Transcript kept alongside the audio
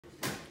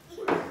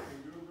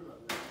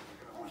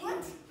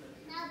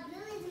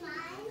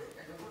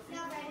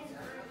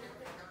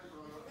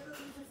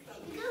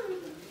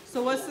So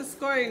what's the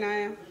score,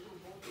 Inaya?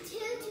 2-0.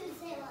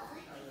 Yeah,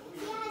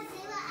 0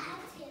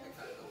 out 2.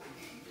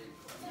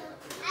 So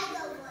I go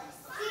first.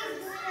 She's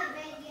doing a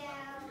video.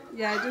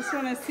 Yeah, I just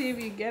want to see if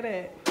you get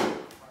it.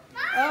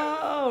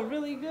 Oh,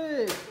 really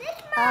good. Look,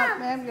 Mom.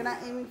 Ma'am, you're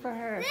not aiming for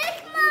her.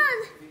 Look,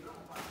 Mom.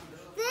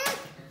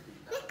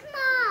 Look,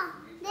 Mom.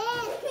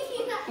 Look.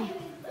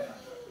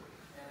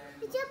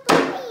 It's a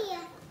bunny.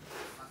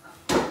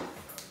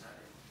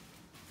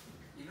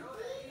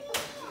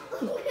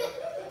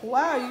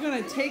 Wow, you're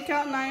going to take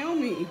out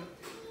Naomi.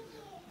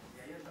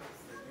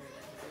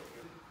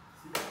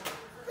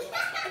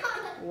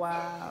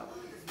 Wow.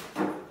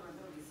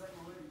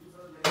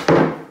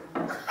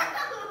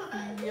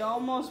 You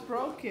almost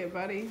broke it,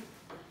 buddy.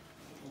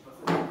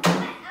 Oh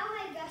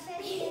my gosh, I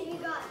think you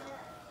got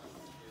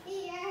it.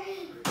 Here.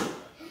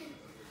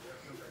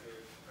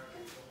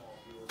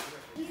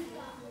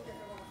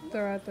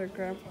 They're at their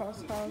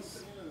grandpa's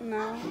house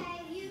now.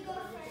 Okay, you go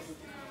first.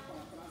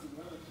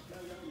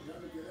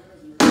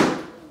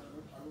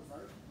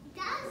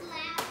 That was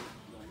loud.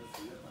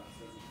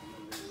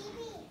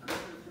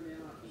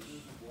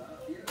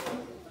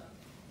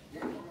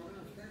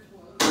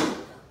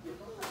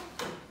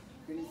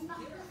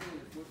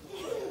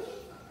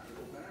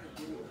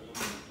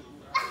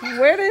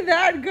 Where did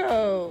that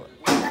go?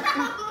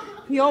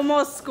 You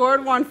almost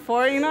scored 1-4,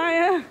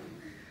 Inaya.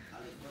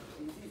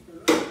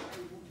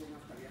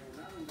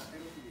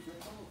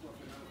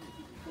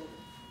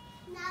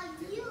 Now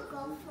you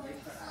go first.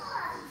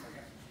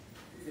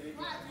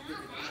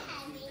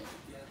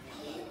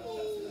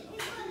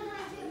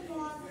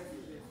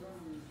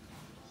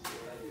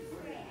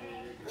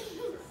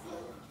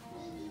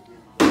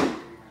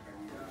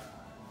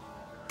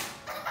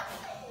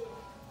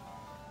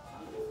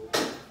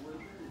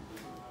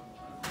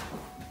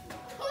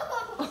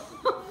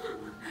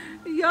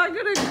 Y'all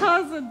gonna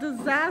cause a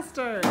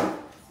disaster.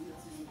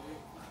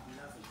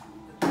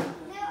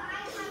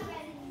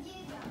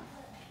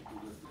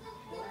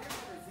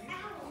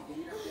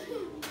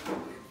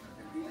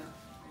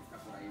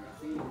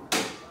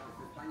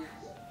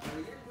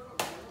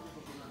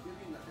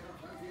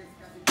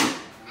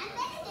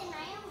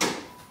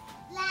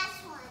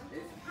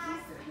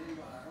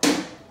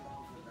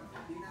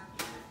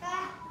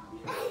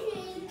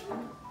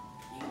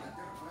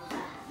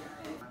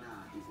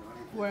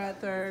 We're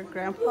at their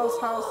grandpa's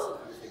house.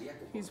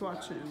 He's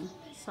watching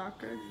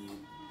soccer.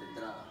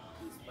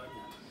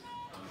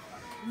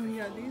 We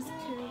got these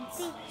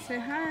kids. Say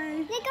hi.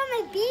 Look at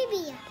my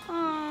baby.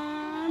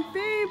 Aw,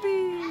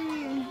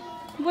 baby.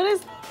 What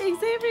is,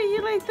 Xavier,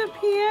 you like the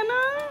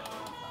piano?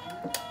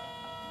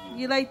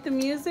 You like the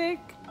music?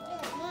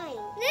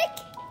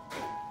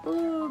 Look.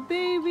 Ooh,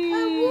 baby.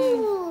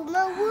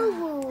 My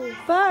woo-woo.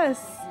 Bus.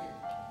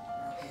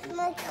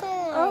 My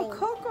coin. Oh,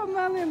 Coco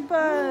Melon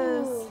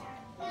bus.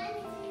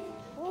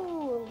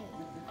 Ooh.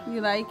 You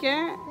like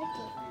it?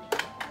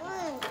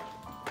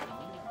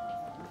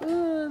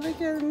 Ooh,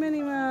 look at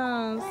Minnie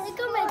Mouse. Look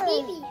at my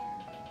baby.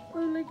 Oh,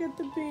 look at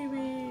the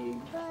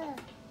baby.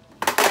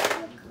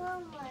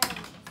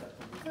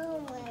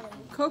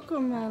 Coco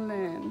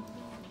Melon.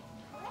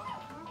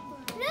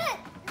 Look.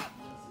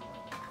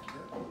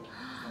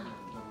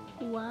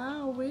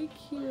 Wow, way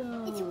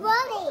cute. It's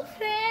running.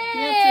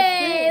 Yeah,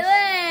 it's a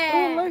fish.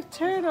 Oh, look,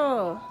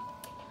 turtle.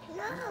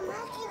 No,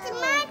 it's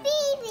my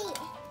baby.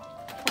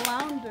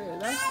 Flounder,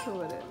 that's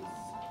who it is.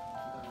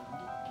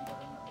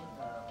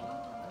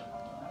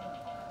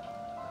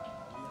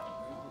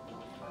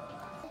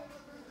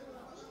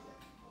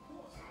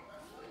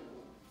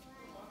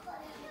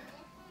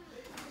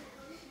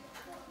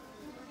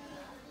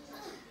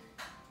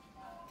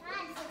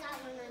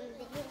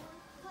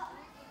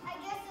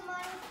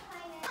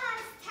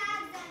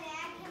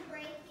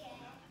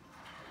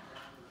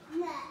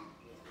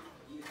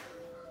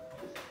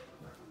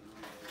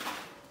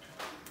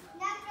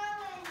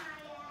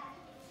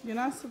 You're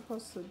not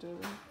supposed to do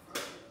that.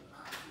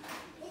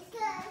 It's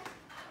good.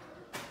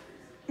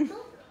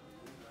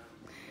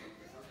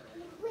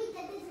 Wait,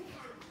 that doesn't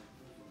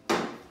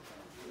count.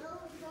 No,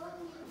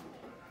 don't.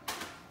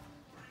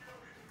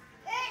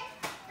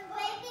 The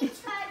baby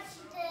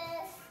touched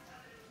this.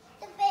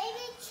 The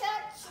baby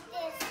touched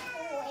this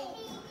toy.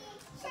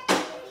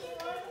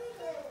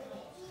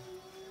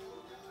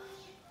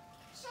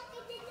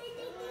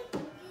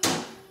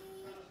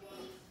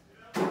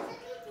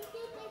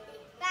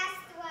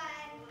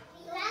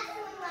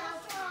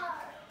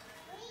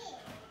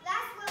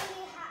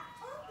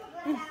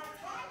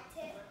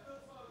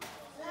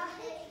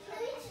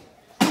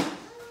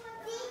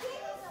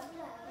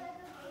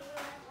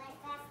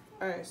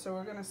 Alright, so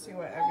we're gonna see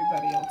what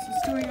everybody else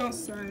is doing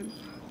outside.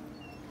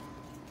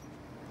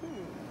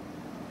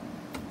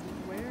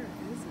 Where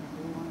is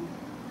everyone?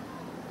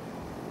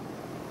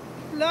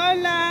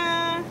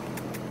 Lola!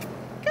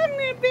 Come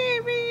here,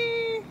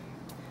 baby!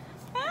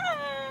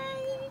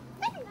 Hi!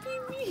 Hi,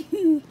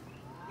 baby!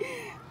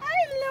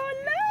 Hi,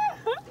 Lola!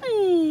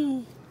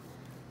 Hi!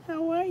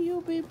 How are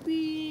you,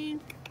 baby?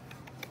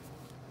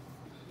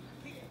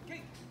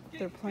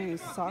 They're playing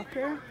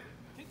soccer.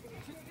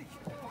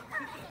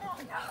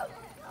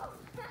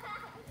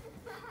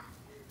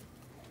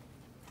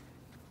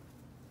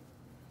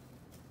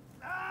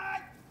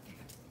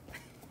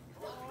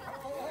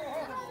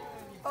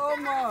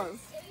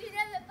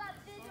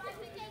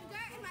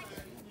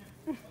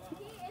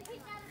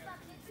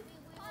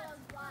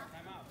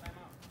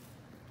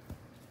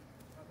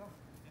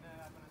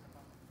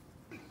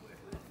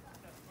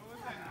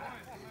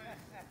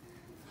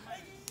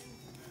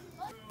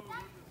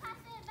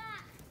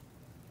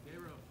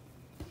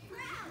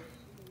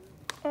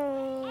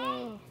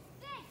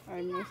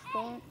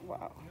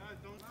 Wow.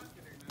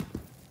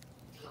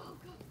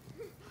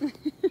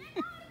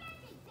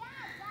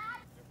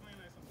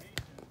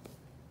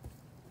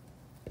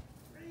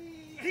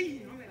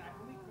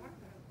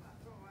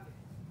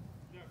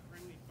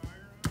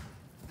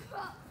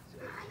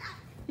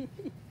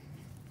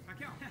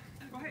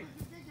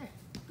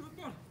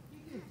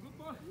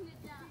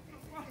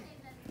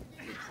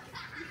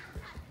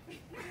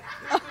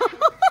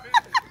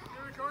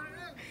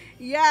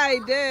 Yeah, I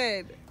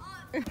did.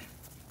 Oh,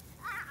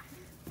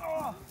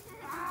 God,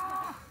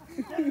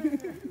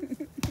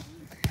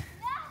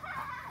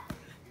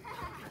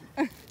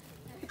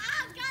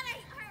 I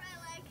hurt my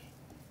leg.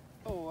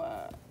 Oh,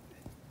 wow.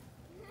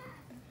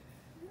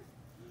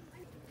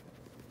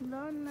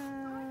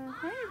 Lola.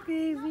 Hi,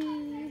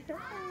 baby.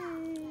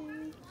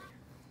 Hi.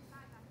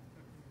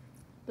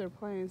 They're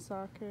playing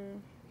soccer.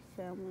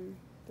 Family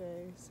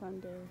Day,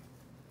 Sunday.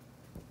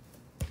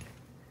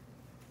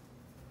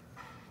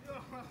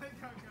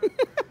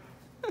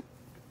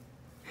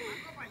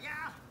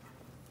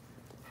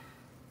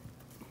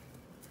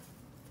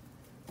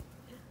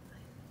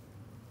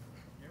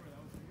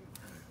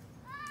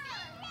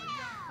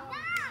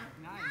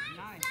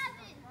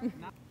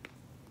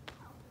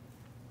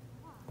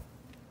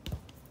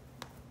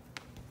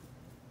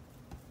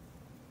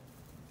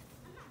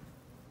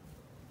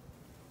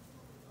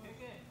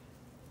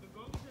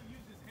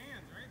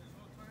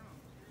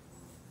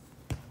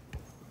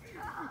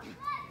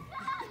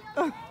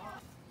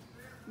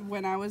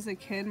 When I was a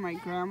kid, my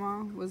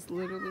grandma was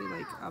literally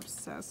like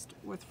obsessed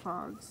with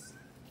frogs.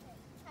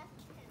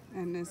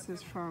 And this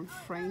is from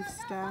Frank's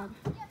dad.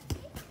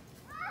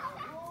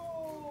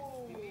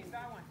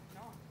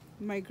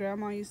 My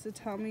grandma used to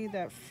tell me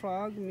that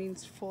frog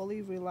means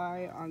fully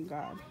rely on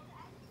God.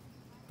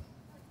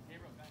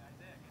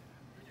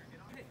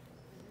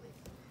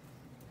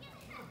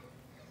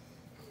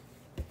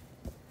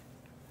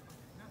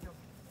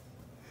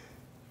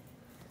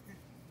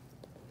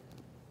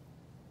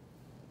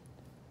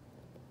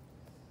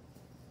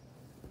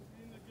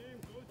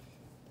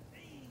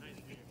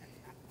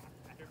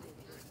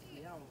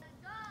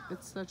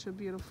 It's such a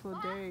beautiful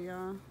day,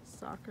 y'all.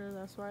 Soccer,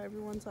 that's why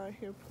everyone's out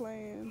here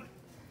playing,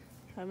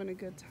 having a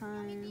good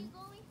time.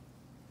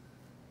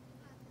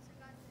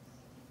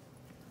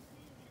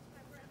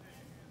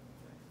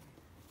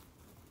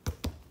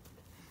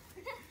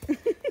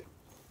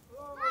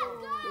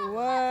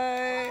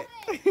 What?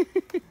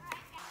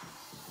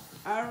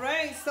 All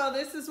right, so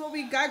this is what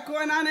we got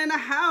going on in the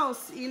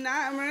house. Ina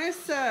and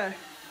Marissa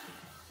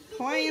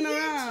playing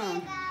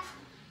around.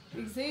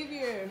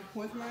 Xavier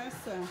with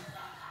Marissa.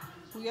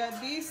 We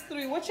got these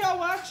three. What y'all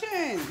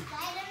watching?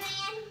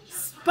 Spider-Man.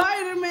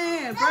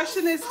 Spider-Man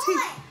brushing his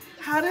teeth.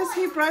 How does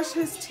he brush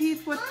his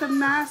teeth with the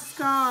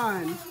mask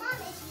on? Mom,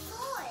 it's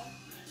toy.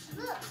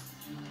 Look.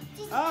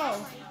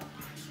 Oh.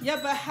 Yeah,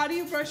 but how do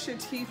you brush your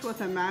teeth with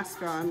a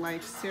mask on?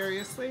 Like,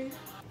 seriously?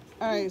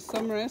 All right, so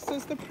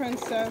Marissa's the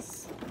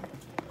princess.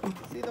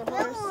 See the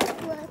horse?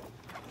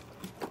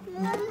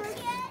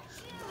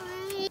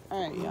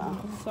 All right, y'all.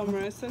 So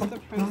Marissa's the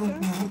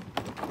princess.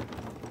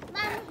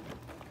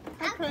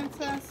 Hi,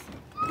 princess.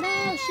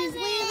 No, she's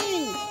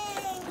leaving.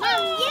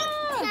 Mom, you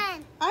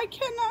can. I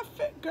cannot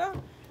fit,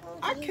 girl.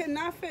 I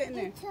cannot fit in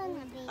there.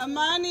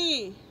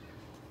 Amani.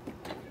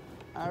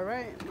 All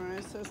right,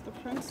 Marissa's the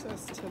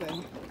princess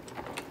today.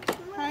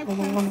 Hi,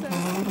 Princess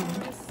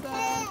Marissa.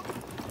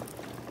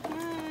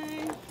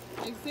 Hi.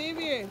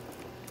 Xavier,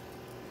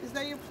 is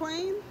that your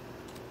plane?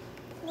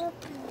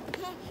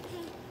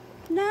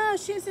 No,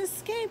 she's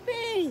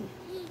escaping.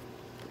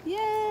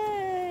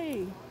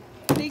 Yay.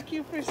 Thank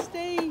you for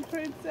staying,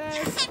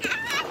 Princess.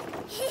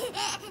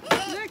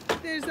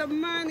 Look, there's a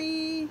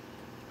money.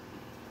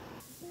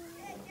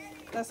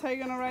 That's how you're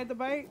going to ride the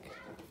bike?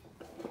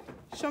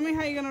 Show me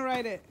how you're going to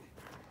ride it.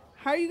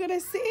 How are you going to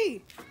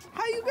see?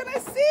 How are you going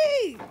to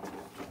see?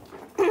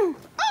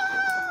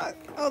 Ah!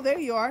 Oh, there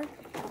you are.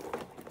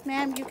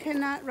 Ma'am, you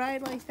cannot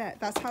ride like that.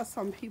 That's how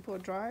some people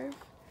drive.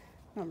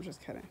 No, I'm just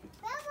kidding.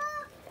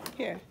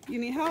 Here, you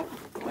need help?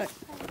 Look.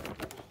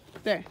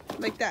 There,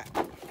 like that.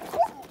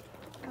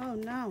 Oh,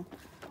 no.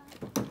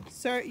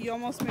 Sir, you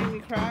almost made me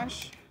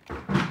crash.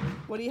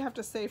 What do you have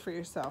to say for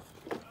yourself?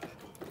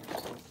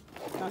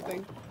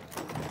 Nothing.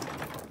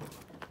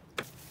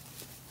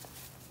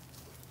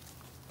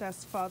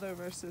 That's father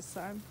versus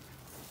son.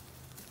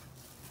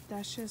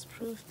 That's just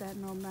proof that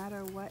no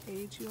matter what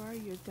age you are,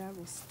 your dad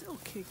will still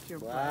kick your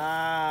butt.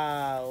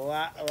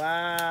 Wow,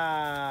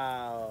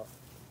 wow.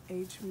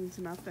 Age means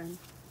nothing.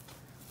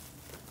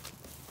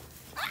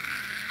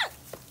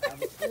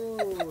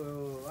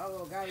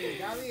 Vamos, Gaby.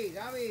 Gabby,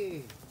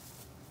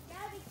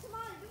 come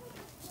on, you want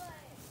to play.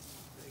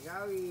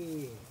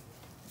 Gaby.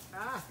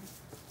 Ah.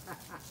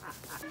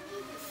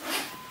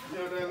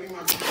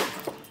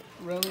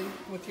 Really?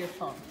 With your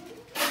phone?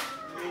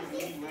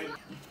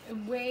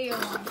 Way a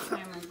long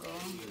time ago.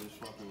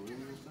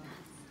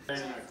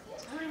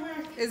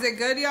 Is it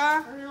good,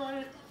 y'all?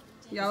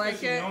 Y'all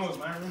like it?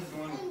 My room's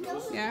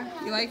going. Yeah?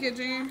 You like it,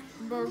 Junior?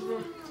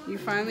 You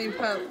finally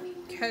put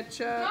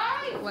ketchup,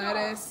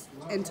 lettuce,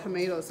 and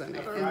tomatoes in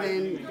it, and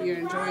then you're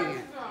enjoying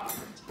it.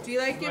 Do you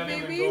like it,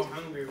 baby?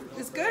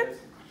 It's good?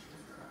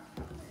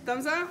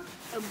 Thumbs up?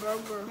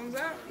 Thumbs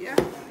up? Yeah.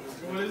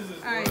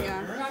 Alright,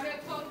 yeah.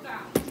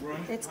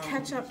 It's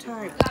ketchup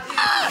time.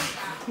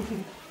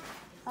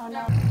 Oh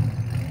no.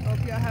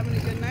 Hope y'all having a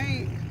good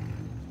night.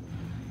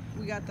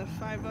 We got the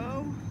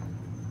 5-0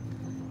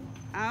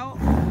 out.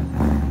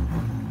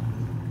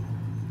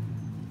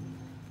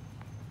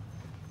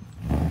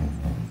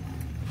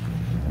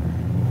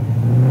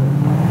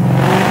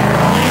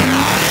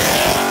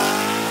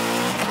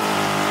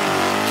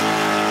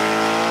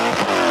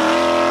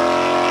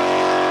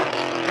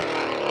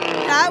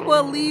 That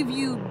will leave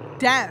you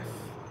deaf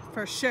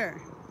for sure.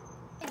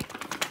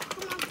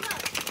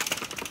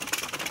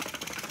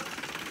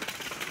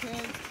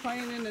 Kids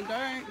playing in the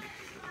dark.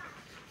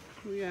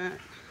 We got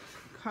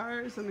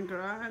cars in the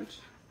garage.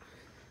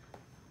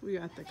 We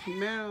got the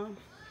Camaro,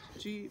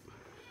 Jeep.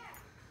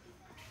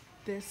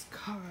 This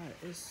car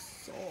is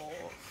so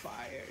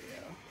fire,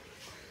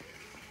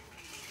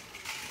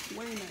 yo.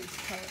 Way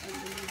nice car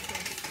underneath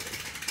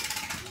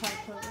this car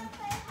cover.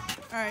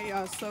 Alright,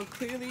 y'all, so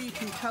clearly you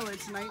can tell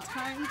it's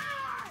nighttime.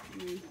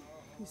 You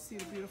see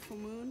the beautiful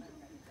moon.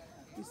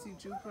 You see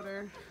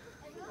Jupiter.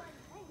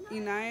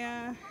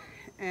 Inaya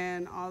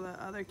and all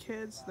the other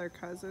kids, their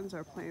cousins,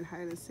 are playing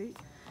hide and seek.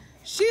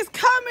 She's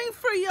coming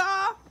for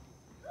y'all!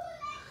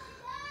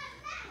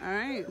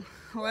 Alright,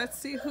 let's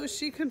see who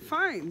she can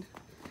find.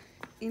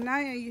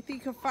 Inaya, you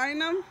think you can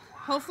find them?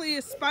 Hopefully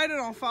a spider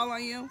don't fall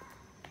on you.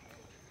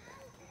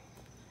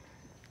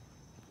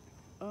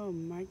 Oh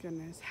my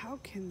goodness, how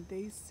can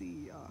they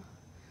see y'all?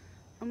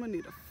 I'm gonna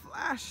need a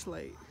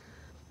flashlight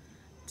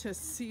to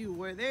see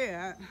where they're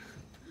at.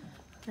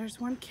 There's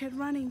one kid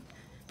running.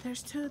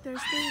 There's 2,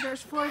 there's 3,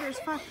 there's 4, there's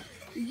 5.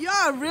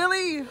 Y'all,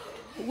 really?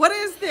 What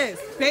is this?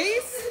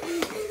 Base?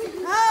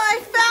 Oh,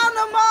 I found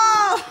them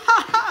all!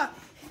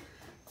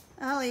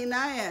 Oh,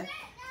 Inaya.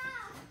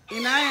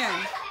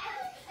 Inaya.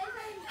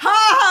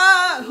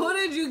 Ha! Who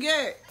did you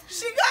get?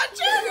 She got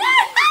you!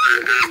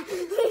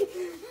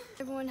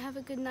 Everyone have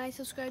a good night.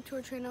 Subscribe to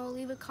our channel,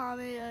 leave a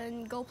comment,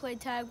 and go play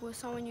tag with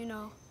someone you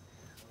know.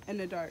 In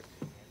the dark.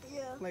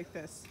 Yeah. Like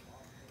this.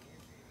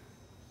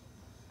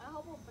 I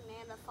hope a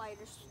banana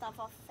fighter stuff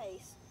off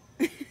face.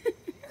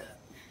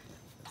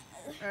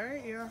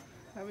 Alright, yeah.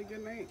 Have a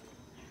good night.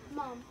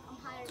 Mom, I'm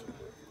hiring you.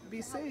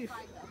 Be safe.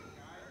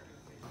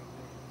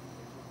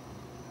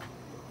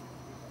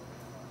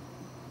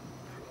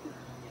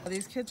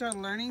 These kids are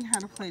learning how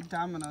to play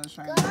dominoes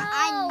right now.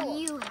 I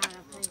knew how to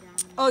play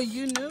dominoes. Oh,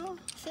 you knew?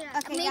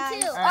 Okay, Me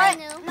guys. too. Alright.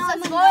 No,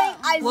 Someone going.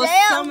 Well,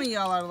 Isaiah. some of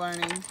y'all are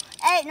learning.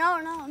 Hey, no.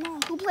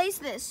 Who plays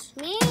this?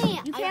 Me.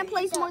 You can't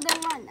place more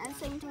than one at the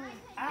same time.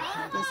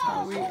 That's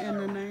how we end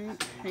the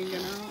night, hanging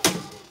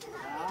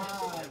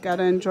out.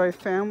 Gotta enjoy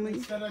family.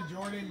 Instead of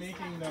Jordan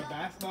making the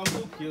basketball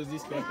hoop, he was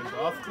just like a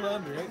golf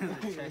club,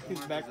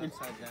 right? Backwards.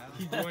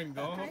 He joined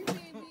golf.